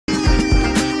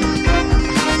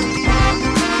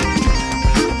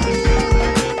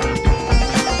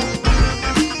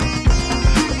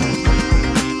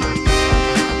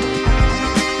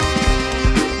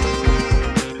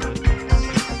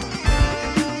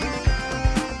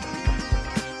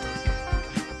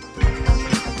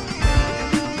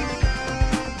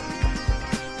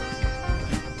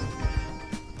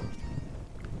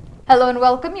Hello and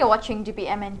welcome. You're watching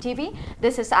dbmnTv.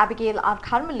 This is Abigail R.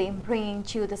 Carmelim bringing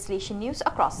to you the Salesian news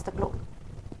across the globe.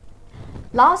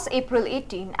 Last April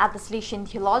 18, at the Salesian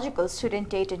Theological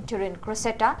Studentate in Turin,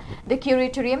 Crocetta, the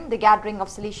Curatorium, the gathering of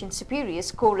Salesian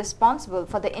superiors co-responsible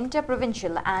for the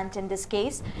inter-provincial and, in this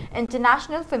case,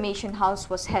 international formation house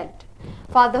was held.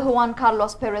 Father Juan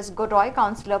Carlos Perez Godoy,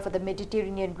 Councillor for the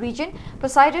Mediterranean region,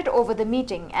 presided over the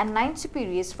meeting and 9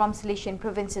 superiors from Salesian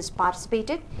provinces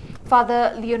participated.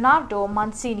 Father Leonardo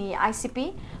Mancini,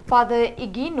 ICP, Father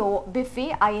Igino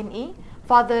Biffi, INE,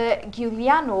 Father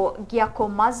Giuliano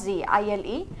Giacomazzi,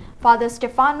 ILE, Father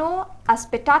Stefano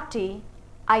Aspettati,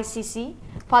 ICC,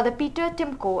 Father Peter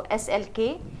Timko,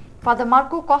 SLK, Father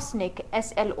Marco Kosnik,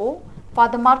 SLO,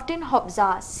 Father Martin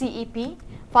Hobza, CEP,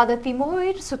 Father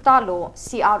Timoir Sutalo,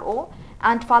 CRO,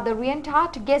 and Father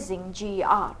Rienthart Gezing,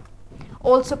 GER.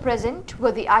 Also present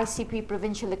were the ICP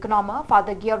Provincial Economer,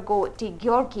 Father Giorgo T.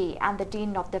 Gheorghi, and the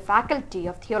Dean of the Faculty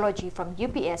of Theology from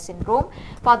UPS in Rome,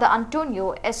 Father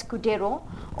Antonio Escudero.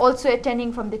 Also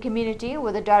attending from the community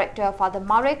were the Director, Father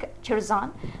Marek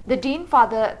Chirzan, the Dean,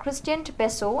 Father Christian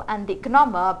Peso, and the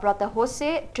Economer, Brother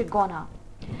Jose Trigona.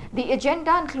 The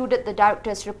agenda included the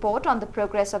Director's report on the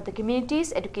progress of the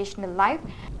community's educational life,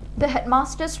 the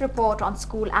Headmaster's report on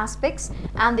school aspects,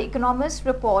 and the Economist's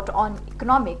report on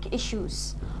economic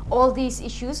issues. All these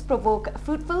issues provoke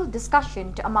fruitful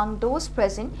discussion among those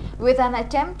present, with an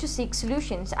attempt to seek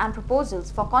solutions and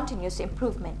proposals for continuous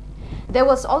improvement. There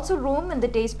was also room in the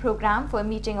day's program for a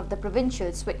meeting of the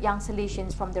provincials with young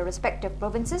Salesians from their respective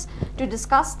provinces to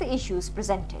discuss the issues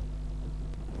presented.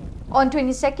 On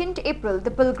 22nd April, the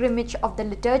pilgrimage of the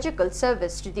liturgical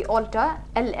service to the altar,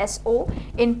 LSO,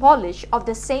 in Polish, of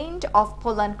the Saint of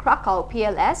Poland Krakow,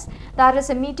 PLS, that is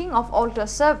a meeting of altar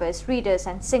service, readers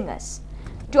and singers.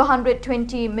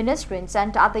 220 ministrants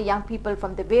and other young people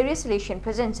from the various Salesian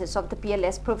provinces of the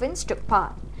PLS province took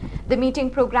part. The meeting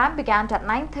program began at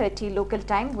 9:30 local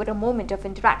time with a moment of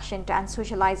interaction and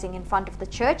socializing in front of the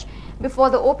church before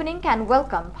the opening and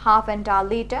welcome half an hour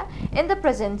later in the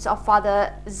presence of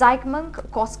Father Zygmunt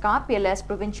Koska, PLS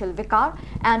Provincial Vicar,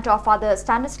 and of Father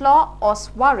Stanislaw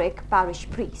Oswarek, Parish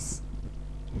Priest.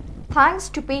 Thanks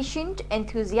to patient,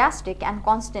 enthusiastic and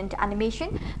constant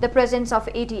animation, the presence of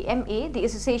ADMA, the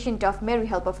Association of Mary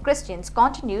Help of Christians,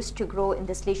 continues to grow in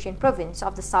the Salesian province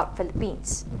of the South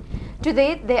Philippines.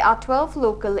 Today, there are 12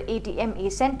 local ADMA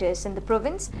centers in the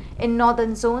province in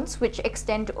northern zones which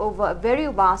extend over a very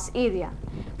vast area.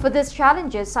 For this,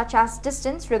 challenges such as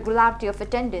distance, regularity of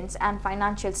attendance and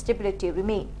financial stability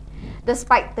remain.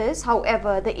 Despite this,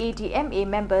 however, the ADMA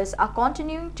members are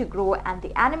continuing to grow and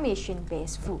the animation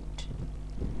bears fruit.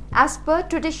 As per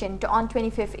tradition, on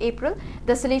 25th April,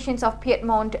 the Salesians of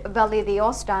Piedmont, Valle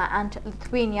d'Aosta and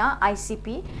Lithuania,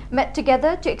 ICP, met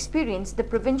together to experience the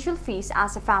provincial feast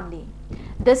as a family.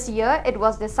 This year, it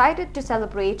was decided to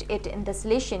celebrate it in the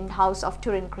Salesian House of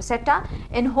Turin, Crocetta,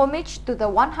 in homage to the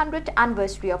 100th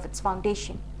anniversary of its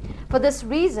foundation. For this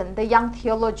reason, the young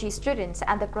theology students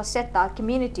and the Crocetta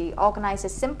community organized a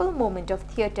simple moment of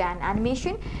theatre and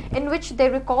animation in which they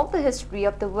recall the history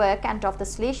of the work and of the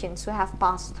Salesians who have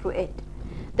passed through it.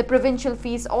 The provincial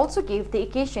feast also gave the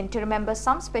occasion to remember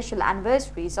some special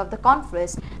anniversaries of the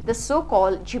conference, the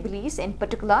so-called jubilees. In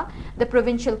particular, the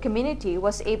provincial community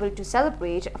was able to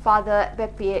celebrate Father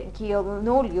Beppe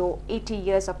Giolnolio, 80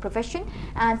 years of profession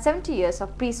and 70 years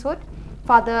of priesthood,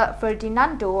 Father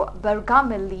Ferdinando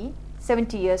Bergamelli,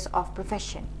 70 years of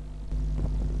profession.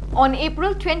 On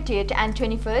April 20th and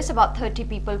 21st, about 30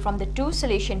 people from the 2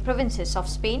 Salesian provinces of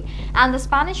Spain and the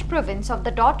Spanish province of the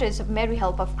Daughters of Mary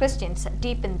Help of Christians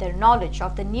deepened their knowledge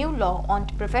of the new law on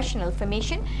professional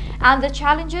formation and the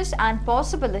challenges and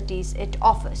possibilities it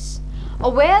offers.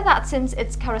 Aware that since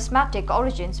its charismatic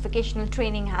origins, vocational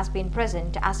training has been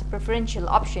present as a preferential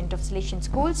option of Salesian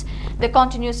schools, the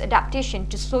continuous adaptation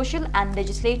to social and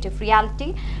legislative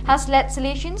reality has led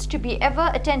Salesians to be ever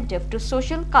attentive to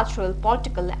social, cultural,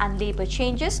 political and labor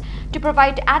changes to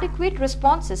provide adequate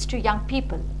responses to young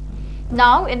people.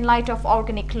 Now, in light of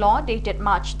organic law dated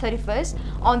March 31st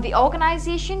on the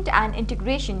organization and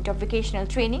integration of vocational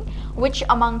training, which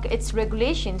among its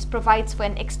regulations provides for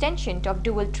an extension of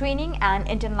dual training and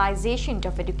internalization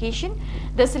of education,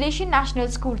 the Salesian National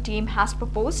School Team has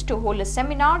proposed to hold a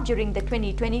seminar during the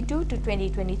 2022 to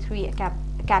 2023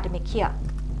 academic year.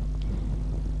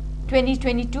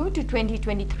 2022 to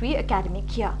 2023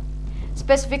 academic year.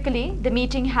 Specifically, the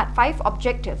meeting had 5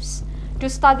 objectives: to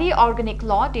study organic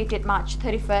law dated March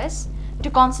 31st,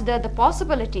 to consider the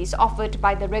possibilities offered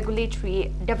by the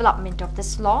regulatory development of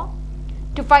this law,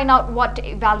 to find out what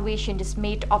evaluation is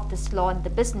made of this law in the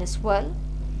business world,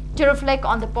 to reflect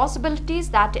on the possibilities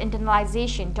that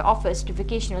internalization offers to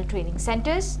vocational training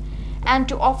centers, and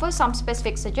to offer some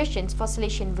specific suggestions for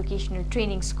Salesian vocational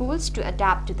training schools to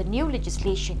adapt to the new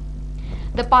legislation.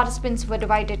 The participants were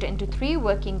divided into 3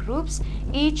 working groups,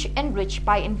 each enriched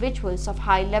by individuals of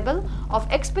high level of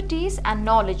expertise and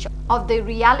knowledge of the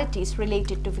realities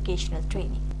related to vocational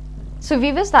training. So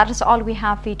viewers, that is all we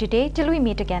have for you today. Till we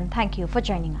meet again, thank you for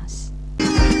joining us.